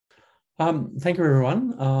Thank you,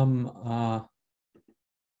 everyone.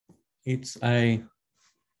 It's a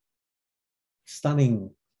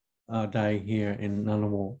stunning day here in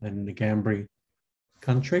Ngunnawal and the Ngambri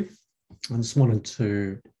country. I just wanted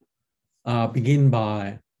to begin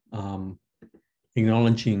by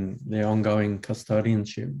acknowledging their ongoing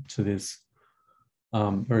custodianship to this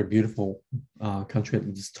very beautiful country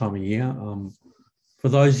at this time of year. For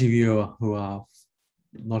those of you who are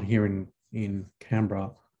not here in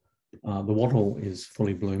Canberra, the wattle is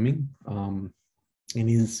fully blooming. It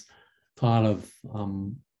is part of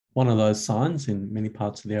one of those signs in many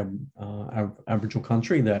parts of the Aboriginal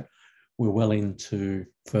country that we're well into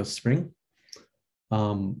first spring.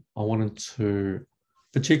 I wanted to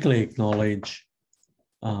particularly acknowledge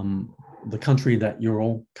the country that you're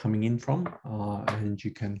all coming in from, and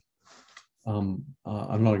you can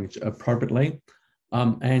acknowledge appropriately,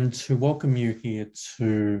 and to welcome you here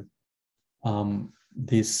to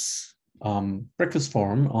this breakfast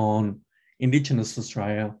forum on Indigenous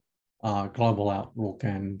Australia, global outlook,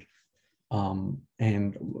 and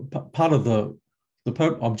part of the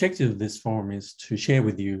objective of this forum is to share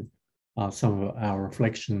with you some of our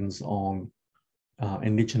reflections on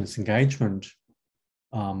Indigenous engagement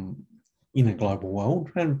in a global world,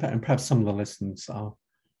 and perhaps some of the lessons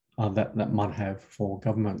that might have for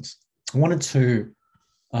governments. I wanted to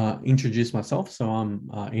introduce myself. So I'm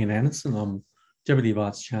Ian Anderson. I'm Deputy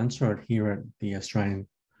Vice Chancellor here at the Australian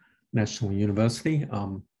National University.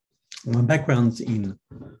 My background's in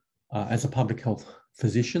as a public health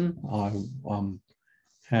physician. I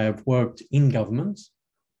have worked in government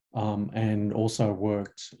and also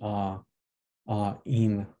worked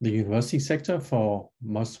in the university sector for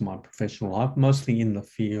most of my professional life, mostly in the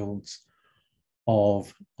fields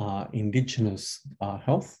of Indigenous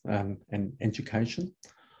health and education.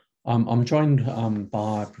 I'm joined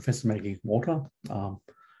by Professor Maggie Walter, a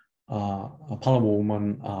Palawa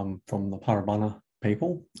woman from the Parabana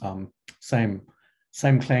people, same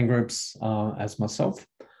clan groups as myself,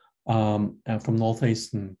 from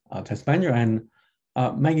northeastern Tasmania. And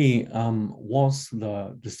Maggie was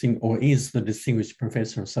is the distinguished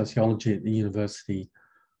professor of sociology at the University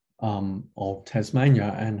of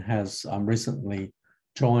Tasmania, and has recently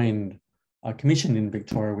joined a commission in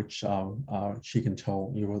Victoria, which she can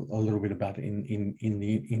tell you a little bit about in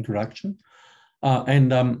the introduction.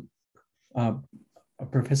 And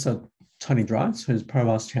Professor Tony Dries, who's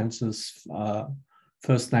Pro-Vice Chancellor's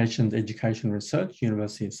First Nations Education Research,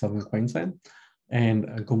 University of Southern Queensland, and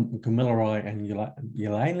Gamilaroi and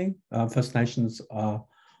Yalali, First Nations of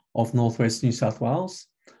Northwest New South Wales,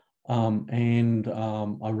 and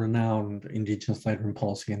a renowned Indigenous leader in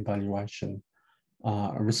policy and valuation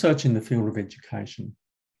research in the field of education.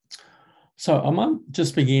 So I might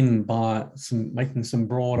just begin by making some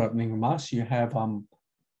broad opening remarks. You have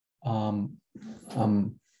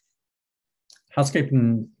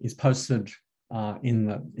housekeeping is posted in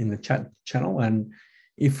the chat channel, and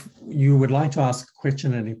if you would like to ask a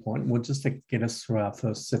question at any point, we'll just get us through our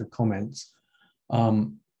first set of comments.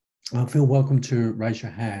 Feel welcome to raise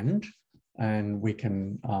your hand, and we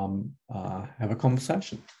can have a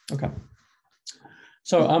conversation. Okay.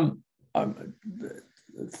 So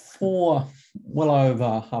for well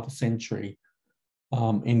over half a century,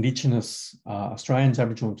 Indigenous Australians,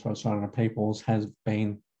 Aboriginal and Torres Strait Islander peoples, has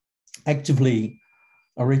been actively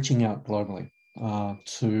reaching out globally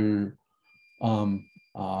to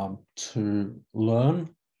learn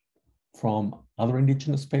from other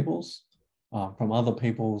Indigenous peoples, from other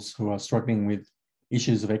peoples who are struggling with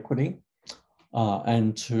issues of equity,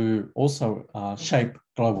 and to also shape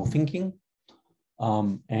global thinking,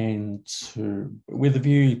 and with a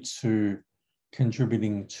view to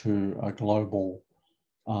contributing to a global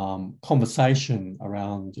conversation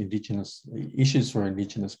around Indigenous issues for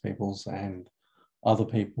Indigenous peoples and other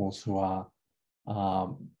peoples who are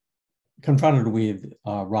confronted with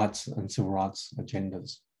rights and civil rights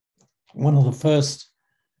agendas. One of the first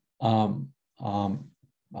times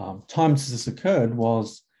this occurred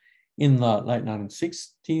was in the late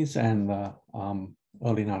 1960s and the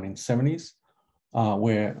early 1970s,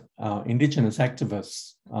 where Indigenous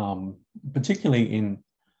activists, particularly in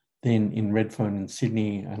Redfern and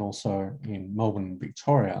Sydney, and also in Melbourne and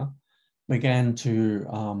Victoria, began to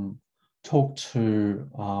talk to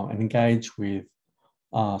and engage with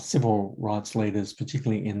civil rights leaders,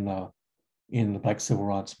 particularly in the Black civil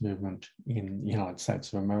rights movement in the United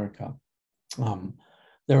States of America.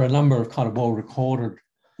 There are a number of kind of well-recorded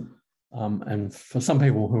and for some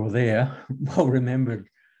people who were there, well-remembered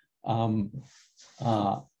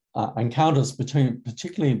encounters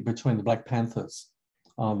particularly between the Black Panthers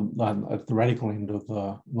at the radical end of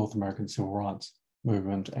the North American civil rights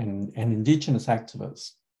movement and Indigenous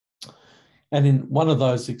activists. And in one of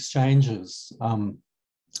those exchanges, an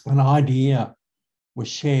idea was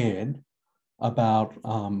shared about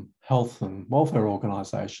health and welfare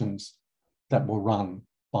organisations that were run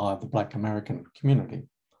by the Black American community.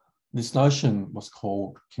 This notion was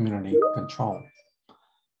called community control.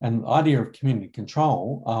 And the idea of community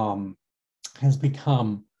control has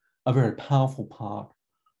become a very powerful part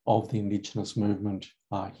of the Indigenous movement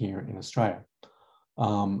here in Australia.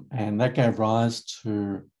 And that gave rise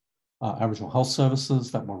to Aboriginal health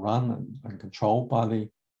services that were run and controlled by the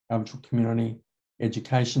Aboriginal community,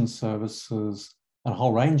 education services, and a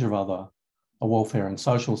whole range of other welfare and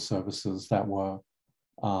social services that were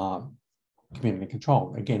community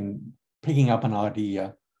controlled. Again, picking up an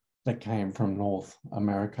idea that came from North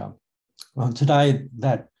America. Today,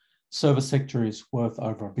 that service sector is worth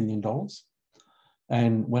over $1 billion.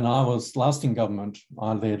 And when I was last in government,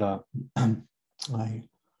 I led a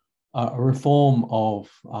reform of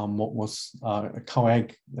what was a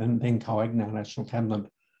COAG, and then COAG, now National Cabinet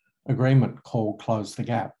agreement called Close the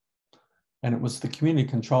Gap. And it was the community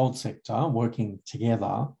controlled sector working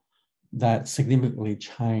together that significantly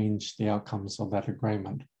changed the outcomes of that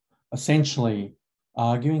agreement, essentially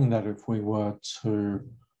arguing that if we were to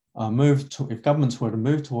if governments were to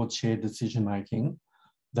move towards shared decision making,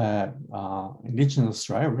 that Indigenous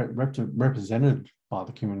Australia, represented by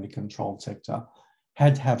the community controlled sector,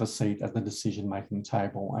 had to have a seat at the decision making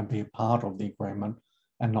table and be a part of the agreement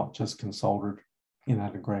and not just consulted in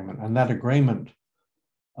that agreement. And that agreement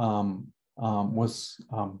was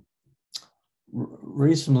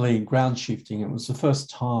reasonably ground shifting. It was the first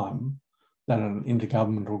time that an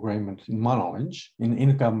intergovernmental agreement, in my knowledge, an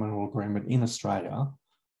intergovernmental agreement in Australia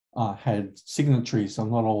had signatories on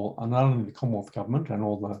not only the Commonwealth Government and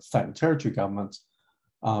all the state and territory governments,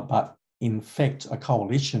 but in fact a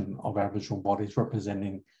coalition of Aboriginal bodies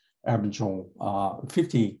representing Aboriginal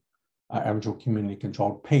 50 Aboriginal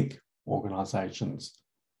community-controlled peak organisations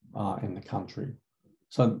in the country.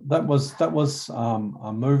 So that was a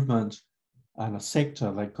movement and a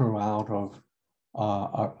sector that grew out of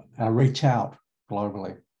a reach out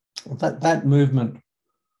globally. That movement,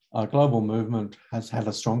 global movement, has had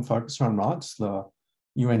a strong focus on rights. The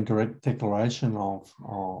UN Direct Declaration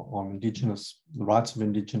on the rights of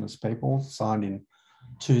Indigenous people, signed in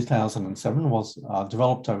 2007, was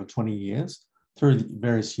developed over 20 years through the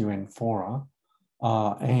various UN fora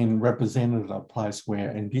and represented a place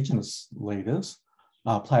where Indigenous leaders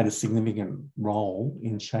played a significant role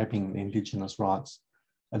in shaping the Indigenous rights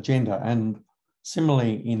agenda. And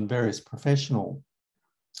similarly, in various professional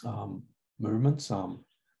movements,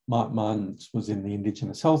 mine was in the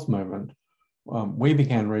Indigenous health movement. We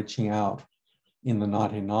began reaching out in the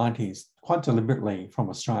 1990s, quite deliberately from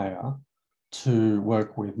Australia, to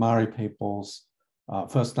work with Maori peoples,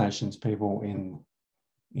 First Nations people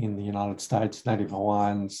in the United States, Native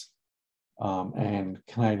Hawaiians, and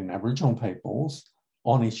Canadian Aboriginal peoples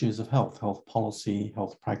on issues of health policy,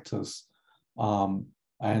 health practice.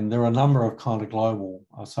 And there are a number of kind of global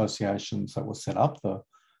associations that were set up. The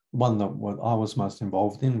one that I was most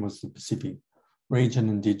involved in was the Pacific Region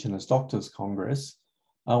Indigenous Doctors Congress,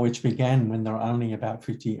 which began when there were only about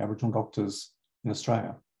 50 Aboriginal doctors in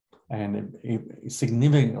Australia. And it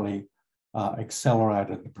significantly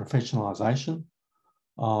accelerated the professionalisation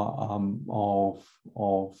of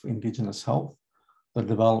Indigenous health, the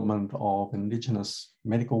development of Indigenous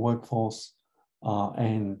medical workforce,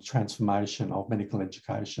 and transformation of medical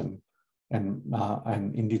education and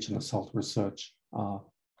Indigenous health research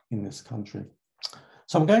in this country.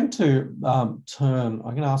 So I'm going to I'm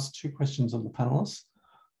going to ask two questions of the panelists,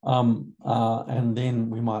 and then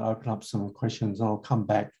we might open up some questions, and I'll come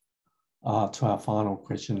back to our final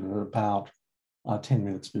question at about 10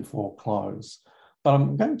 minutes before close. But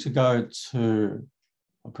I'm going to go to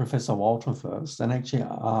Professor Walter first and actually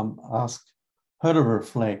ask her to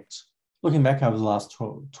reflect, looking back over the last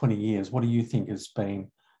 20 years, what do you think has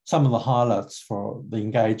been some of the highlights for the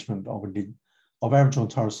engagement of Aboriginal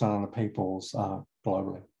and Torres Strait Islander peoples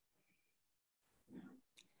globally?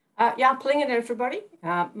 Yeah, plinga everybody.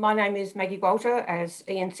 My name is Maggie Walter. As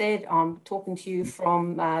Ian said, I'm talking to you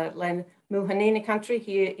from Land Muhanina country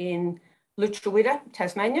here in Lutruwita,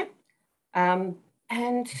 Tasmania.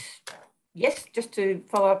 And yes, just to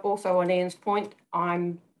follow up also on Ian's point,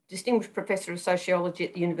 I'm Distinguished Professor of Sociology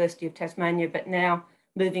at the University of Tasmania, but now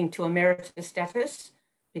moving to emeritus status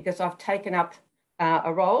because I've taken up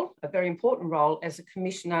a role, a very important role, as a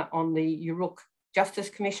commissioner on the Yuruk Justice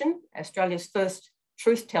Commission, Australia's first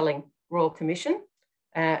truth-telling Royal Commission.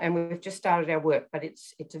 And we've just started our work, but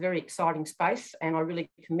it's a very exciting space, and I really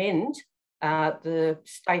commend the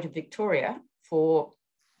state of Victoria for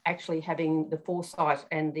actually having the foresight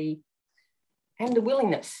and the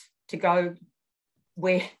willingness to go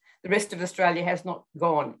where the rest of Australia has not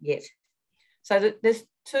gone yet. So there's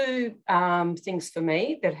two things for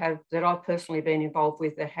me that I've personally been involved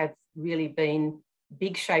with that have really been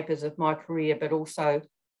big shapers of my career, but also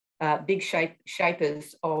big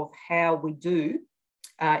shapers of how we do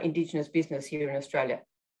Indigenous business here in Australia.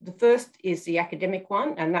 The first is the academic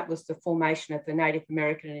one, and that was the formation of the Native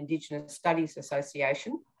American and Indigenous Studies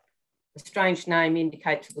Association. The strange name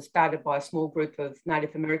indicates it was started by a small group of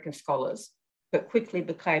Native American scholars, but quickly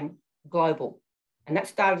became global. And that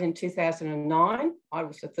started in 2009. I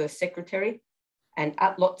was the first secretary, and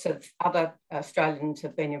lots of other Australians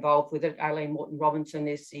have been involved with it. Aileen Morton-Robinson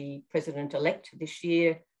is the president-elect this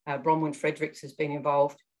year. Bronwyn Fredericks has been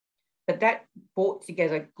involved. But that brought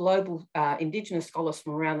together global Indigenous scholars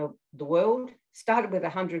from around the world. Started with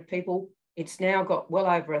 100 people. It's now got well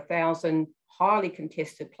over 1,000 highly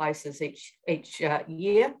contested places each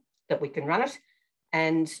year that we can run it.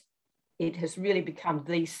 And it has really become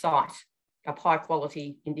the site of high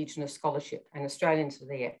quality Indigenous scholarship, and Australians are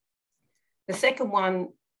there. The second one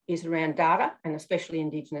is around data, and especially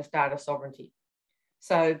Indigenous data sovereignty.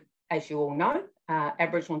 So as you all know,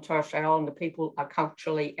 Aboriginal and Torres Strait Islander people are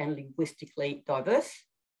culturally and linguistically diverse,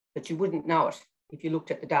 but you wouldn't know it if you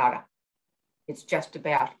looked at the data. It's just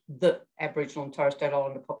about the Aboriginal and Torres Strait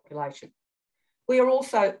Islander population. We are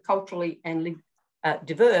also culturally and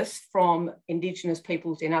diverse from Indigenous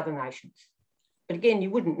peoples in other nations. But again, you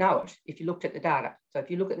wouldn't know it if you looked at the data. So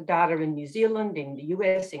if you look at the data in New Zealand, in the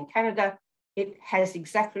US, in Canada, it has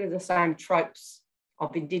exactly the same tropes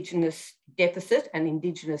of Indigenous deficit and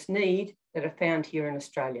Indigenous need that are found here in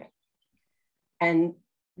Australia. And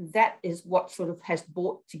that is what sort of has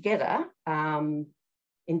brought together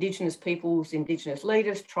Indigenous peoples, Indigenous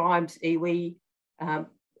leaders, tribes, iwi,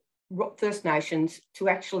 First Nations to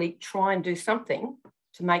actually try and do something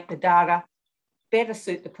to make the data better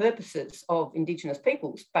suit the purposes of Indigenous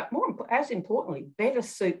peoples, but as importantly, better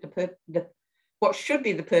suit what should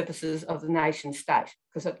be the purposes of the nation state.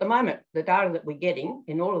 Because at the moment, the data that we're getting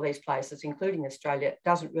in all of these places, including Australia,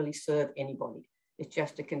 doesn't really serve anybody. It's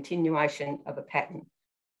just a continuation of a pattern,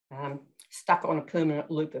 stuck on a permanent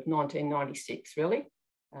loop of 1996, really.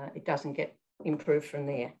 It doesn't get improved from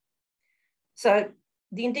there. So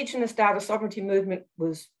the Indigenous data sovereignty movement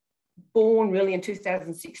was born really in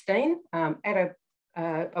 2016 at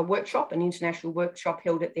a workshop, an international workshop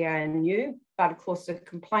held at the ANU. But of course, the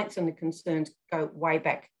complaints and the concerns go way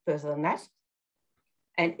back further than that.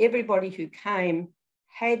 And everybody who came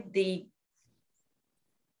had the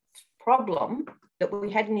problem that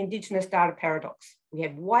we had an Indigenous data paradox. We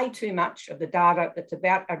had way too much of the data that's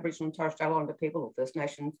about Aboriginal and Torres Strait Islander people or First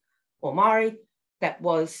Nations or Maori that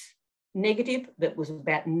was negative, that was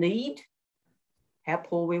about need, how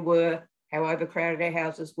poor we were, how overcrowded our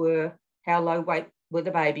houses were, how low weight were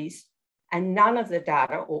the babies, and none of the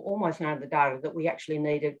data, or almost none of the data that we actually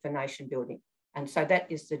needed for nation building. And so that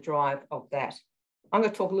is the drive of that. I'm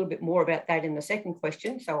going to talk a little bit more about that in the second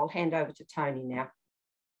question, so I'll hand over to Tony now.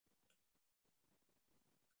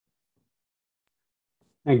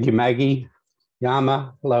 Thank you, Maggie.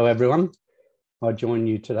 Yama, hello everyone. I join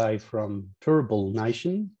you today from Turrbal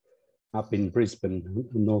Nation up in Brisbane,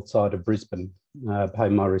 the north side of Brisbane. Pay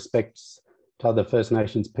my respects to other First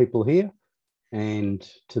Nations people here and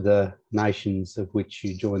to the nations of which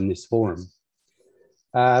you join this forum.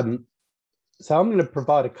 So I'm going to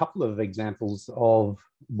provide a couple of examples of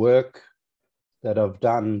work that I've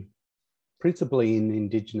done principally in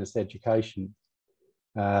Indigenous education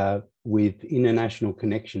with international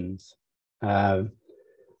connections. I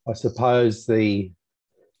suppose the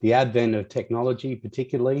advent of technology,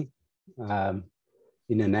 particularly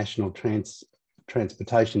international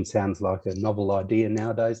transportation sounds like a novel idea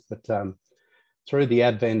nowadays, but through the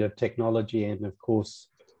advent of technology and of course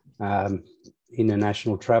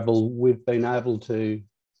international travel, we've been able to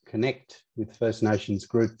connect with First Nations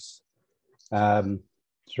groups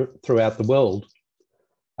throughout the world.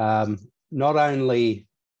 Not only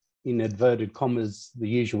in inverted commas, the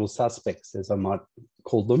usual suspects, as I might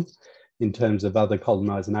call them, in terms of other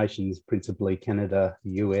colonised nations, principally Canada,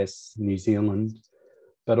 US, New Zealand,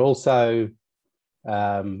 but also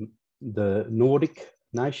the Nordic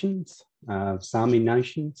nations, Sami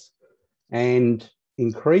nations, and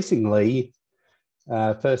increasingly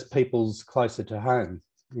First Peoples closer to home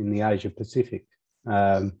in the Asia Pacific.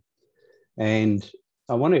 And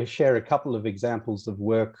I want to share a couple of examples of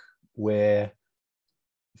work where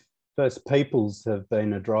First Peoples have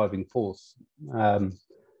been a driving force.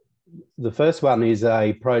 The first one is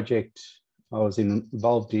a project I was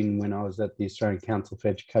involved in when I was at the Australian Council for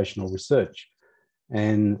Educational Research,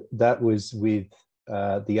 and that was with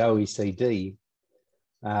the OECD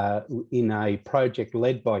in a project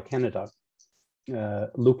led by Canada,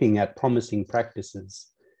 looking at promising practices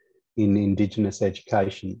in Indigenous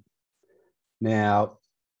education. Now,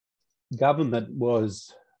 government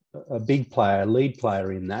was a big player, lead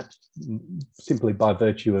player in that, simply by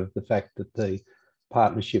virtue of the fact that the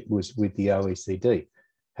partnership was with the OECD.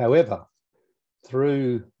 However,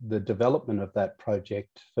 through the development of that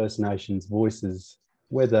project, First Nations voices,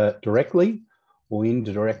 whether directly or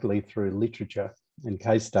indirectly through literature and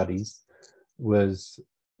case studies, was,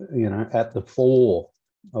 you know, at the fore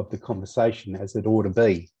of the conversation, as it ought to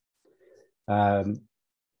be.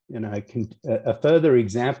 You know, a further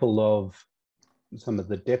example of some of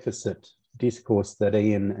the deficit discourse that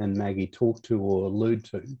Ian and Maggie talk to or allude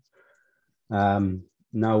to.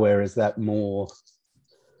 Nowhere is that more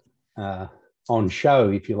on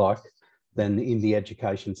show, if you like, than in the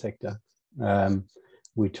education sector.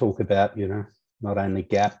 We talk about, you know, not only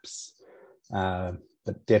gaps,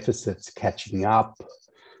 but deficits catching up,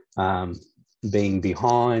 being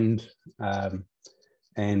behind,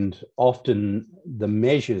 and often the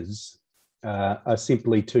measures are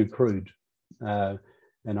simply too crude. And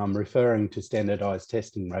I'm referring to standardised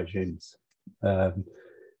testing regimes.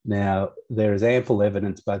 Now, there is ample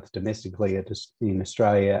evidence both domestically in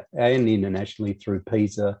Australia and internationally through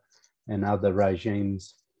PISA and other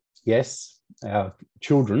regimes. Yes, our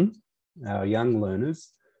children, our young learners,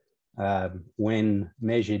 when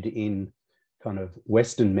measured in kind of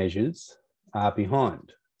Western measures, are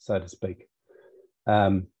behind, so to speak.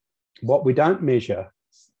 What we don't measure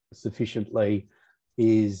sufficiently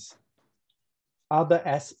is other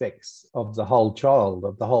aspects of the whole child,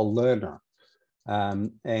 of the whole learner.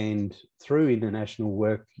 And through international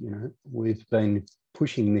work, you know, we've been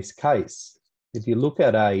pushing this case. If you look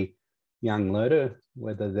at a young learner,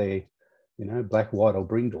 whether they're, you know, black, white or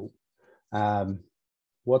brindle,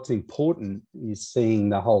 what's important is seeing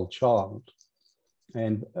the whole child.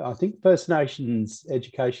 And I think First Nations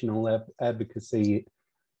educational advocacy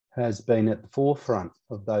has been at the forefront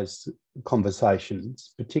of those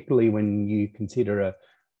conversations, particularly when you consider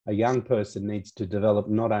a young person needs to develop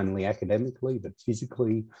not only academically, but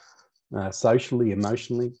physically, socially,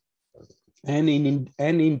 emotionally, and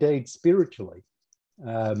indeed spiritually.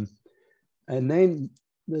 And then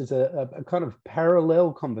there's a kind of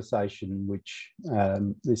parallel conversation which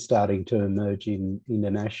is starting to emerge in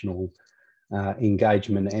international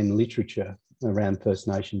engagement and literature around First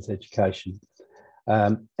Nations education.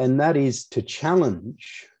 And that is to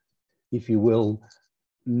challenge, if you will,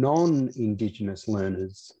 non-Indigenous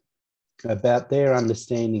learners about their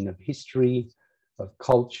understanding of history, of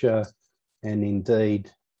culture, and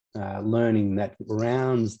indeed learning that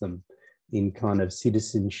grounds them in kind of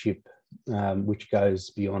citizenship, which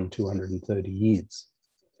goes beyond 230 years.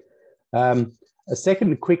 A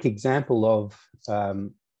second quick example of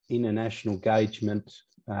international engagement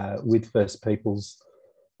with First Peoples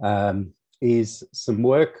is some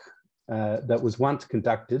work that was once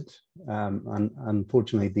conducted.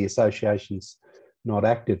 Unfortunately, the association's not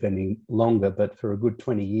active any longer, but for a good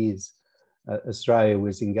 20 years, Australia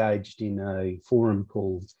was engaged in a forum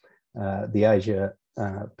called the Asia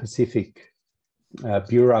Pacific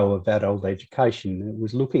Bureau of Adult Education. It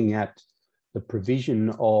was looking at the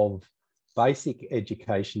provision of basic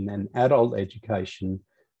education and adult education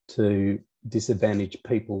to disadvantaged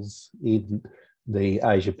peoples in the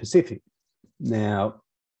Asia Pacific. Now,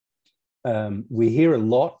 we hear a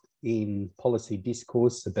lot in policy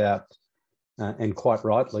discourse about, and quite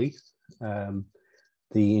rightly,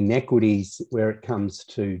 the inequities where it comes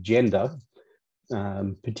to gender,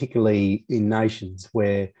 particularly in nations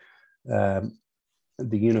where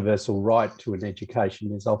the universal right to an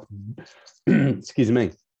education is often, excuse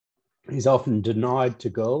me, is often denied to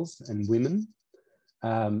girls and women.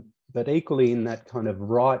 But equally in that kind of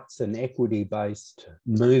rights and equity-based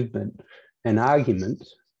movement and argument,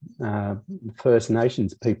 First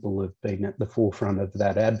Nations people have been at the forefront of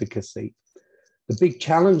that advocacy. The big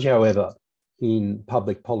challenge, however, in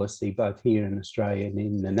public policy, both here in Australia and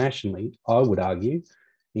internationally, I would argue,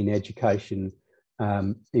 in education,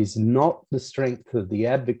 is not the strength of the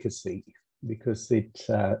advocacy, because it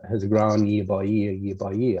has grown year by year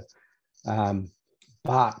by year.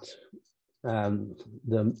 But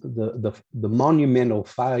the monumental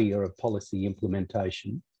failure of policy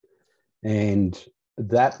implementation, and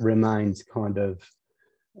that remains kind of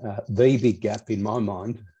the big gap in my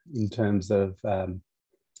mind in terms of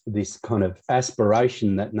this kind of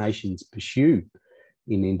aspiration that nations pursue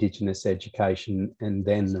in Indigenous education, and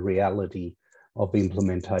then the reality of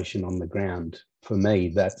implementation on the ground. For me,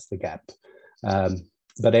 that's the gap.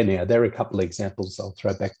 But anyhow, there are a couple of examples I'll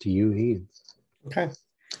throw back to you here. Okay.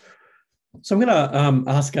 So I'm going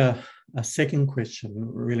to ask a second question,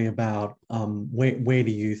 really about where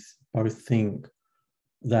do you both think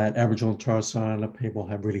that Aboriginal and Torres Strait Islander people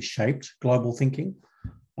have really shaped global thinking?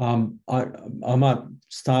 I might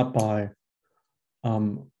start by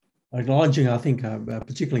acknowledging, I think,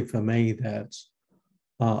 particularly for me, that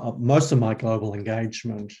most of my global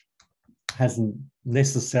engagement wasn't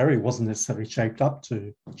necessarily shaped up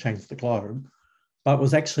to change the globe, but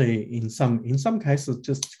was actually in some cases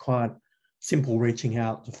just quite simple, reaching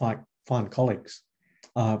out to find colleagues,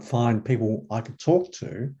 find people I could talk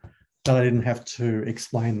to that I didn't have to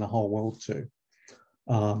explain the whole world to,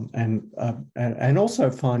 and also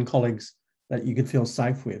find colleagues that you could feel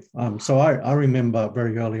safe with. So I remember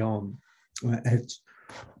very early on at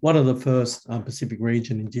one of the first Pacific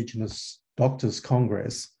Region Indigenous Doctors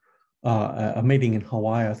Congress, a meeting in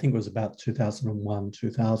Hawaii, I think it was about 2001,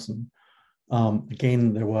 2000.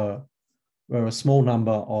 Again, there were a small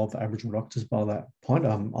number of Aboriginal doctors by that point.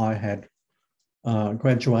 I had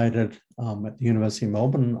graduated at the University of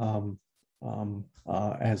Melbourne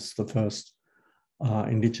as the first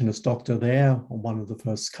Indigenous doctor there, one of the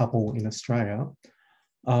first couple in Australia.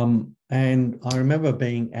 And I remember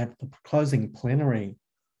being at the closing plenary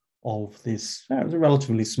of this, it was a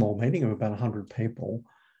relatively small meeting of about 100 people,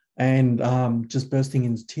 and just bursting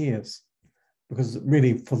into tears, because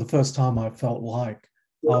really for the first time I felt like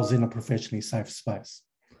I was in a professionally safe space,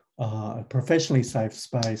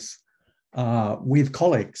 with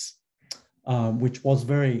colleagues, which was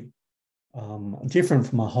very different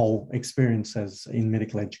from my whole experience as in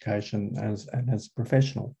medical education as a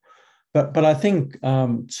professional. But I think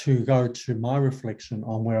to go to my reflection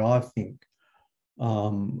on where I think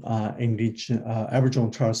Aboriginal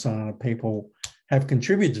and Torres Strait Islander people have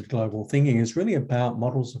contributed to global thinking is really about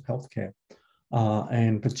models of healthcare,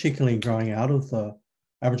 and particularly growing out of the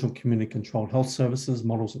Aboriginal community-controlled health services,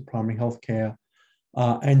 models of primary healthcare,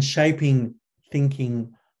 and shaping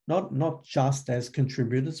thinking not just as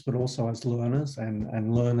contributors, but also as learners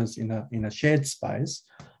and learners in a shared space,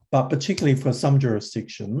 but particularly for some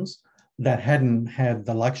jurisdictions that hadn't had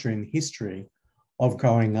the luxury and history of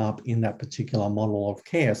growing up in that particular model of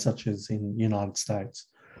care, such as in the United States.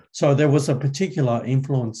 So there was a particular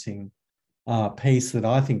influencing piece that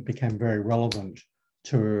I think became very relevant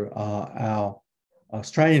to our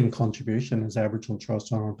Australian contribution as Aboriginal and Torres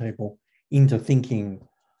Strait Islander people into thinking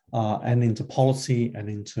and into policy and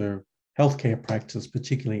into healthcare practice,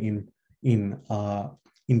 particularly in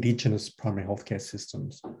Indigenous primary healthcare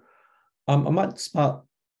systems. I might start.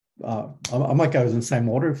 I might go in the same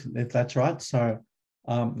order if that's right. So,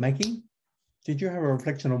 Maggie, did you have a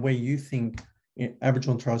reflection on where you think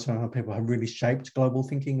Aboriginal and Torres Strait Islander people have really shaped global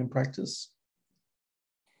thinking and practice?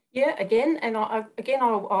 Yeah, again, and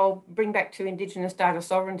I'll bring back to Indigenous data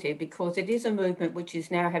sovereignty, because it is a movement which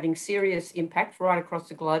is now having serious impact right across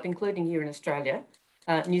the globe, including here in Australia.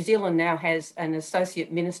 New Zealand now has an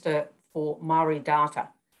associate minister for Maori data,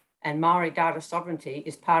 and Maori data sovereignty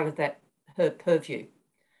is part of that, her purview.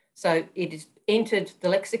 So it has entered the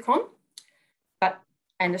lexicon,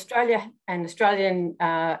 and Australian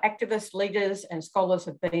activists, leaders and scholars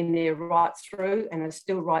have been there right through and are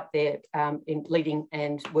still right there in leading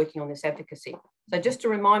and working on this advocacy. So just to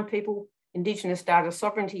remind people, Indigenous data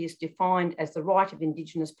sovereignty is defined as the right of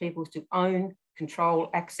Indigenous peoples to own,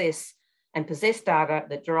 control, access and possess data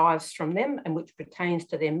that derives from them and which pertains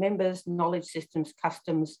to their members, knowledge systems,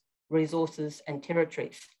 customs, resources and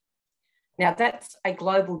territories. Now that's a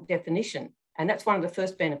global definition, and that's one of the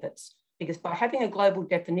first benefits. Because by having a global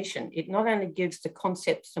definition, it not only gives the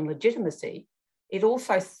concept some legitimacy, it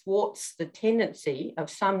also thwarts the tendency of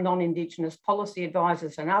some non-Indigenous policy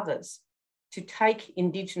advisors and others to take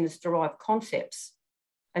Indigenous-derived concepts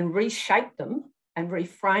and reshape them and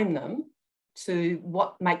reframe them to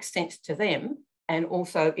what makes sense to them, and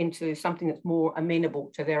also into something that's more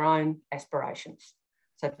amenable to their own aspirations.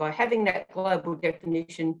 So by having that global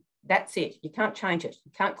definition, that's it. You can't change it.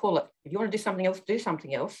 You can't call it. If you want to do something else, do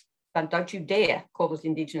something else. But don't you dare call us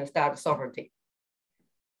Indigenous data sovereignty.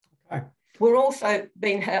 Okay. We're also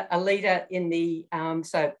been a leader in the,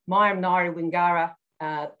 so Mayam Nairi Wingara,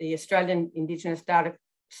 the Australian Indigenous Data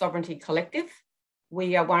Sovereignty Collective.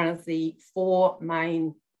 We are one of the 4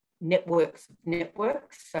 main networks.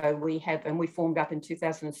 So we have, and we formed up in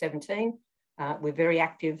 2017. We're very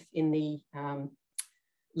active in the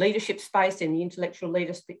leadership space, in the intellectual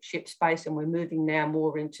leadership space, and we're moving now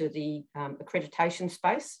more into the accreditation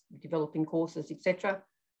space, developing courses, etc.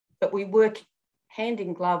 But we work hand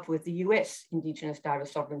in glove with the US Indigenous Data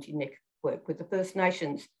Sovereignty Network, with the First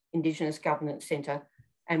Nations Indigenous Governance Centre,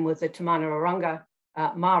 and with the Tamana Waranga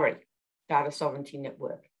Maori Data Sovereignty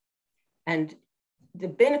Network. And the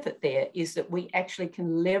benefit there is that we actually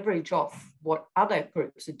can leverage off what other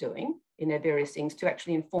groups are doing in their various things to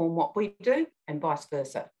actually inform what we do and vice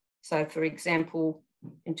versa. So for example,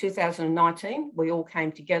 in 2019, we all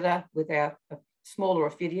came together with our smaller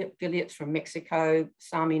affiliates from Mexico,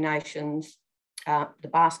 Sami nations, the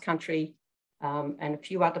Basque Country, and a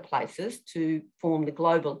few other places to form the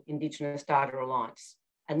Global Indigenous Data Alliance.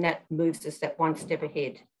 And that moves us that one step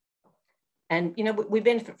ahead. And, you know, we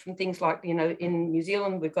benefit from things like, you know, in New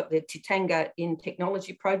Zealand, we've got the Titanga in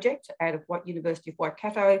Technology project out of University of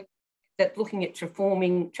Waikato that's looking at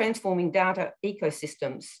transforming data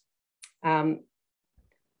ecosystems and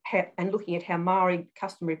looking at how Maori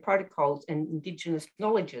customary protocols and Indigenous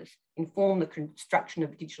knowledges inform the construction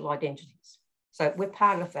of digital identities. So we're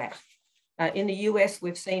part of that. In the US,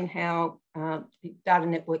 we've seen how the data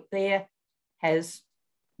network there has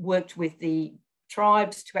worked with the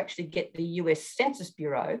tribes to actually get the US Census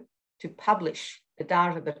Bureau to publish the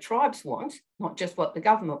data the tribes want, not just what the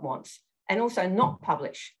government wants, and also not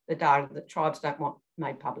publish the data that tribes don't want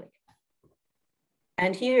made public.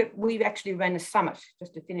 And here we've actually ran a summit,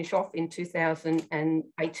 just to finish off, in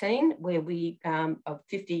 2018, where we, of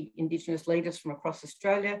 50 Indigenous leaders from across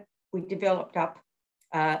Australia, we developed up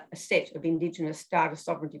a set of Indigenous data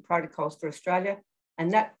sovereignty protocols for Australia.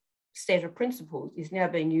 And that set of principles is now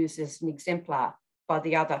being used as an exemplar by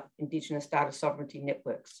the other Indigenous data sovereignty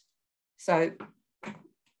networks. So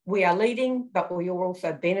we are leading, but we are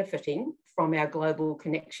also benefiting from our global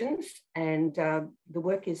connections, and the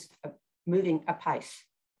work is moving apace.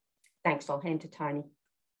 Thanks, I'll hand to Tony.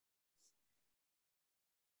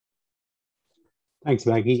 Thanks,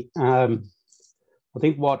 Maggie. I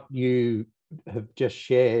think what you have just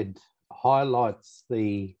shared highlights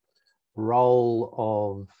the role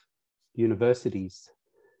of universities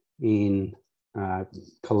in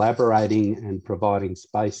collaborating and providing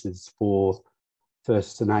spaces for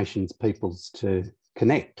First Nations peoples to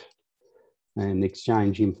connect and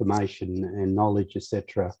exchange information and knowledge,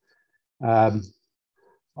 etc. I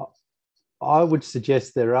would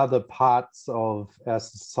suggest there are other parts of our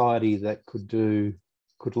society that could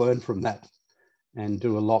learn from that and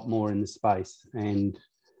do a lot more in the space. And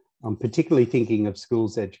I'm particularly thinking of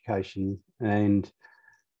schools education. And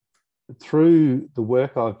through the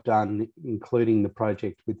work I've done, including the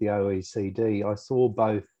project with the OECD, I saw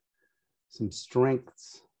both some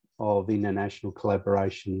strengths of international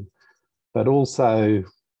collaboration, but also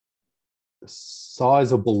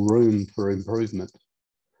sizable room for improvement,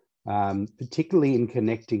 particularly in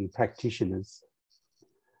connecting practitioners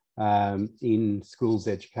in schools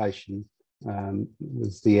education.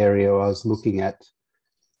 Was the area I was looking at.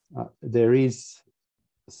 There is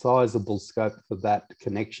sizable scope for that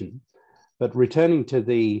connection. But returning to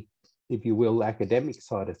the, if you will, academic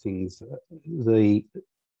side of things,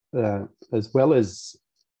 as well as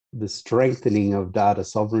the strengthening of data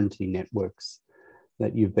sovereignty networks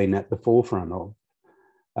that you've been at the forefront of.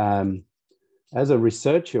 As a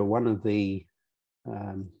researcher, one of the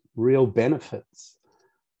real benefits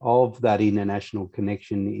of that international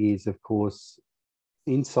connection is, of course,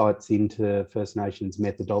 insights into First Nations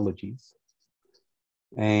methodologies.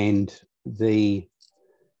 And that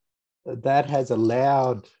has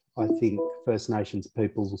allowed, I think, First Nations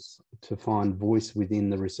peoples to find voice within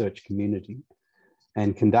the research community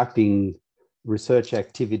and conducting research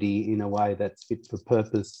activity in a way that's fit for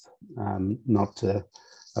purpose, not to,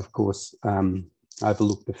 of course,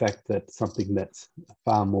 overlook the fact that something that's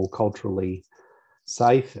far more culturally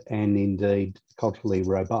safe and indeed culturally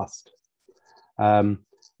robust.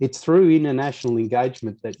 It's through international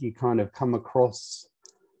engagement that you kind of come across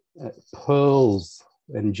pearls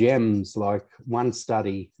and gems, like one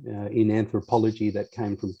study in anthropology that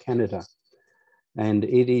came from Canada. And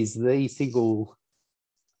it is the single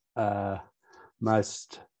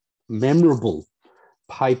most memorable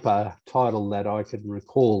paper title that I can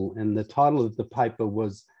recall. And the title of the paper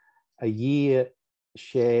was "A Year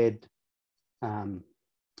Shared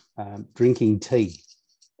Drinking Tea."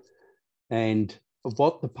 And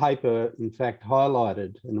what the paper, in fact,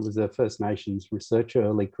 highlighted, and it was a First Nations researcher,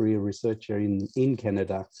 early career researcher in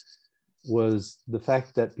Canada, was the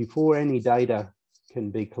fact that before any data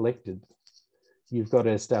can be collected, you've got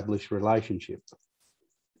to establish relationship.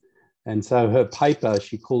 And so her paper,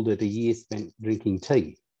 she called it "A Year Spent Drinking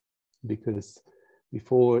Tea," because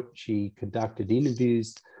before she conducted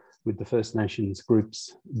interviews with the First Nations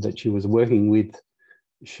groups that she was working with,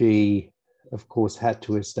 she, of course, had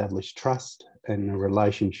to establish trust and a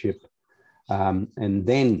relationship, and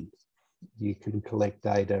then you can collect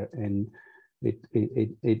data. And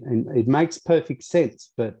it makes perfect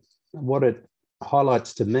sense. But what it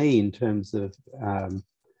highlights to me in terms of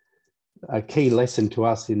a key lesson to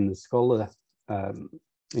us in the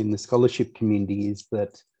scholarship community is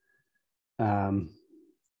that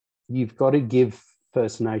you've got to give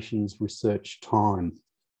First Nations research time.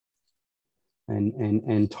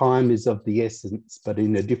 And time is of the essence, but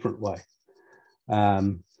in a different way.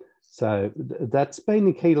 So that's been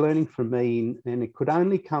a key learning for me, and it could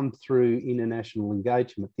only come through international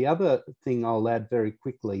engagement. The other thing I'll add very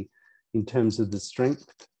quickly in terms of the strength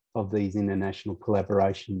of these international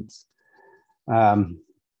collaborations, I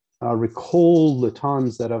recall the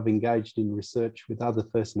times that I've engaged in research with other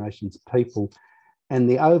First Nations people and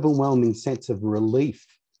the overwhelming sense of relief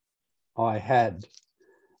I had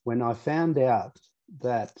when I found out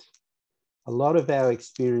that a lot of our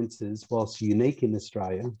experiences, whilst unique in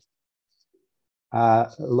Australia, a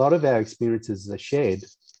lot of our experiences are shared.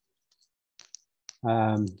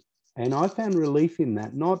 And I found relief in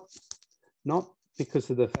that, not because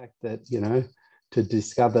of the fact that, you know, to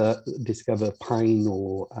discover pain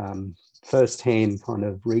or first-hand kind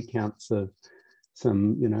of recounts of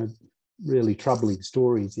some, you know, really troubling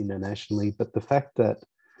stories internationally, but the fact that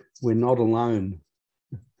we're not alone.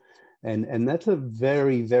 And that's a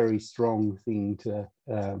very, very strong thing to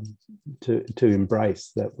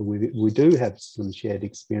embrace, that we do have some shared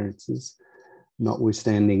experiences,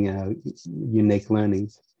 notwithstanding our unique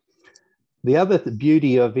learnings. The other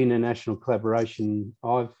beauty of international collaboration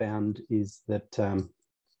I've found is that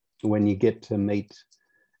when you get to meet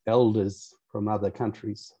elders from other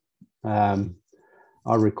countries,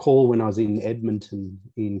 I recall when I was in Edmonton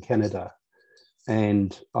in Canada,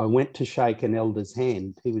 and I went to shake an elder's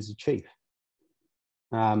hand. He was a chief.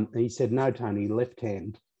 And he said, "No, Tony, left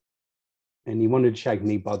hand." And he wanted to shake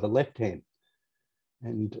me by the left hand.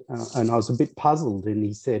 And I was a bit puzzled. And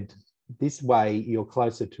he said, "This way, you're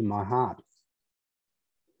closer to my heart."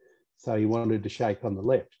 So he wanted to shake on the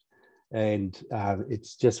left. And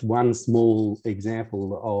it's just one small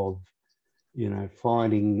example of, you know,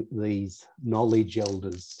 finding these knowledge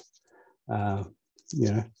elders,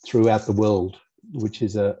 you know, throughout the world, which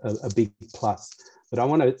is a big plus. But I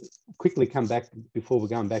want to quickly come back, before we're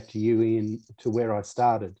going back to you, Ian, to where I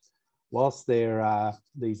started. Whilst there are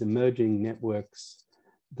these emerging networks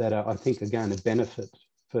that I think are going to benefit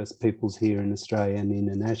First Peoples here in Australia and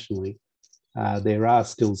internationally, there are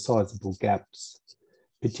still sizable gaps,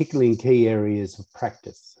 particularly in key areas of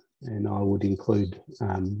practice. And I would include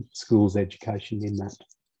schools education in that.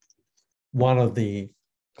 One of the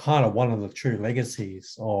true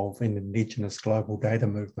legacies of an Indigenous global data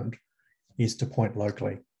movement is to point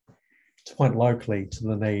locally to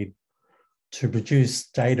the need to produce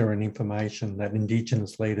data and information that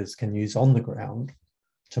Indigenous leaders can use on the ground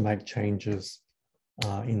to make changes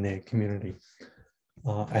in their community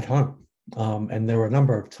at home. And there were a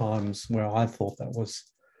number of times where I thought that was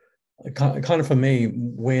kind of, for me,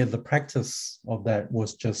 where the practice of that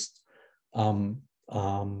was just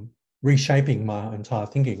reshaping my entire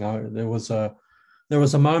thinking. There was a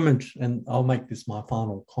moment, and I'll make this my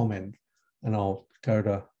final comment, and I'll go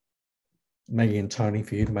to Maggie and Tony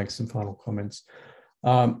for you to make some final comments.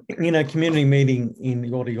 In a community meeting in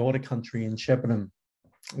Yorta Yorta country in Shepparton,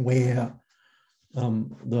 where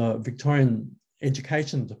the Victorian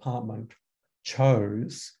Education Department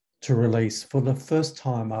chose to release, for the first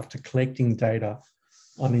time after collecting data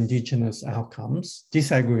on Indigenous outcomes,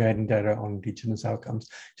 disaggregating data on Indigenous outcomes,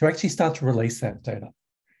 to actually start to release that data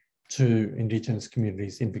to Indigenous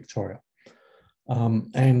communities in Victoria.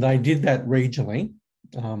 And they did that regionally.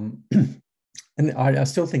 And I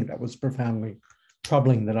still think that was profoundly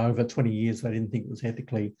troubling, that over 20 years, they didn't think it was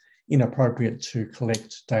ethically inappropriate to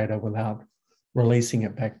collect data without releasing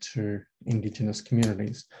it back to Indigenous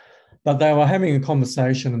communities. But they were having a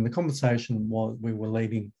conversation, and the conversation was, we were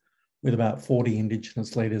leading with about 40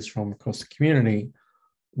 Indigenous leaders from across the community,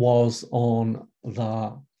 was on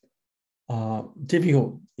the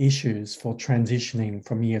difficult issues for transitioning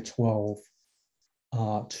from year 12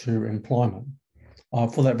 to employment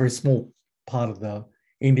for that very small part of the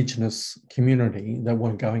Indigenous community that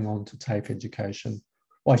weren't going on to TAFE education,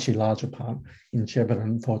 or actually larger part in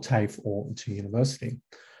Shepparton for TAFE or to university.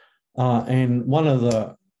 And one of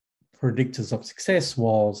the predictors of success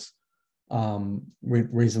was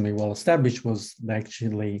reasonably well established, was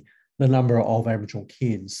actually the number of Aboriginal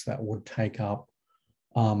kids that would take up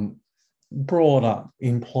broader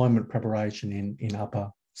employment preparation in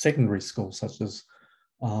upper secondary schools, such as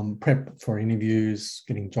prep for interviews,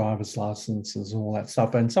 getting driver's licenses and all that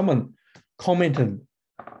stuff. And someone commented,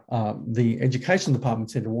 the education department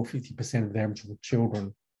said, well, 50% of the Aboriginal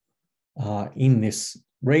children in this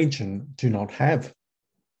region do not have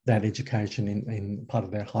that education in part of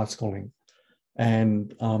their high schooling.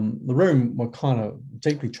 And the room were kind of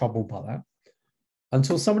deeply troubled by that,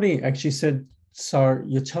 until somebody actually said, so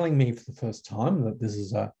you're telling me for the first time that this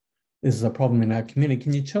is a problem in our community.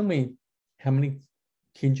 Can you tell me how many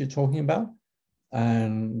kids you're talking about?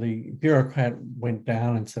 And the bureaucrat went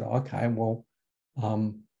down and said, okay, well,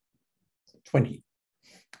 20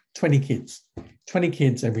 kids. 20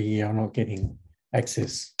 kids every year are not getting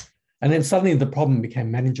access. And then suddenly the problem became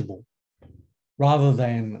manageable rather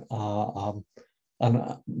than a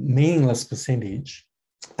meaningless percentage.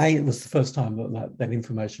 A, it was the first time that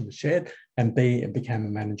information was shared, and B, it became a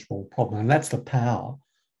manageable problem. And that's the power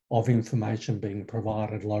of information being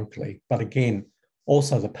provided locally. But again,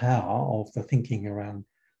 also the power of the thinking around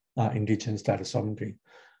Indigenous data sovereignty.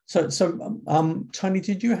 So Tony,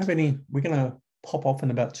 did you have any? We're going to pop off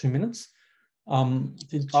in about 2 minutes.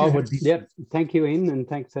 Yeah, thank you, Ian, and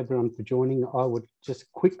thanks everyone for joining. I would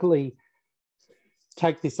just quickly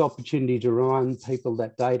take this opportunity to remind people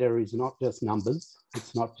that data is not just numbers,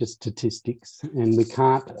 it's not just statistics, and we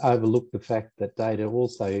can't overlook the fact that data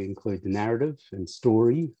also includes narrative and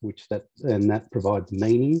story, that provides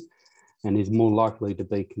meaning and is more likely to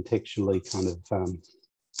be contextually kind of,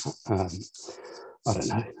 I don't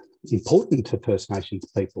know, important to First Nations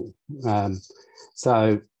people.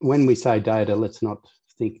 So when we say data, let's not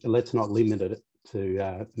limit it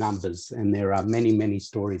to numbers, and there are many, many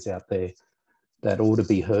stories out there that ought to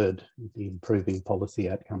be heard in improving policy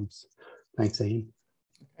outcomes. Thanks, Ian.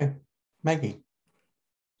 Okay. Maggie.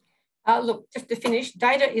 Look, just to finish,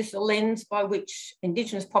 data is the lens by which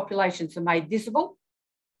Indigenous populations are made visible.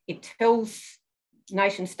 It tells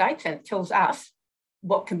nation states and it tells us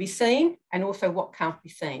what can be seen and also what can't be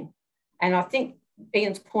seen. And I think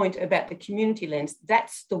Ian's point about the community lens,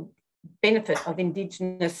 that's the benefit of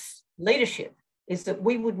Indigenous leadership, is that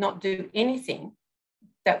we would not do anything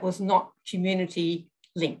that was not community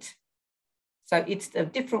linked. So it's a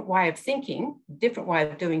different way of thinking, different way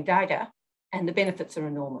of doing data, and the benefits are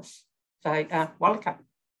enormous. So, Walaka.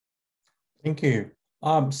 Thank you.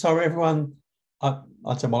 So everyone,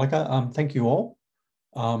 I'd say Walaka, thank you all.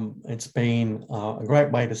 It's been a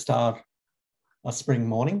great way to start a spring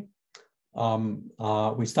morning.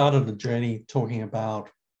 We started a journey talking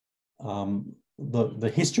about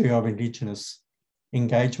the history of Indigenous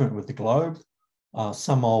engagement with the globe,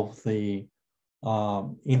 some of the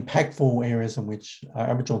impactful areas in which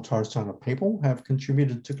Aboriginal and Torres Strait Islander people have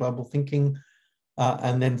contributed to global thinking,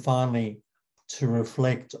 and then finally to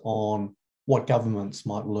reflect on what governments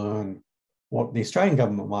might learn, what the Australian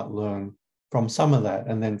government might learn from some of that,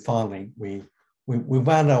 and then finally we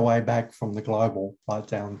wound our way back from the global right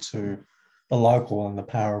down to the local and the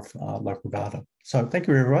power of local data. So thank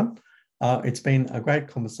you, everyone. It's been a great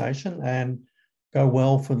conversation, and go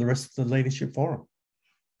well for the rest of the Leadership Forum.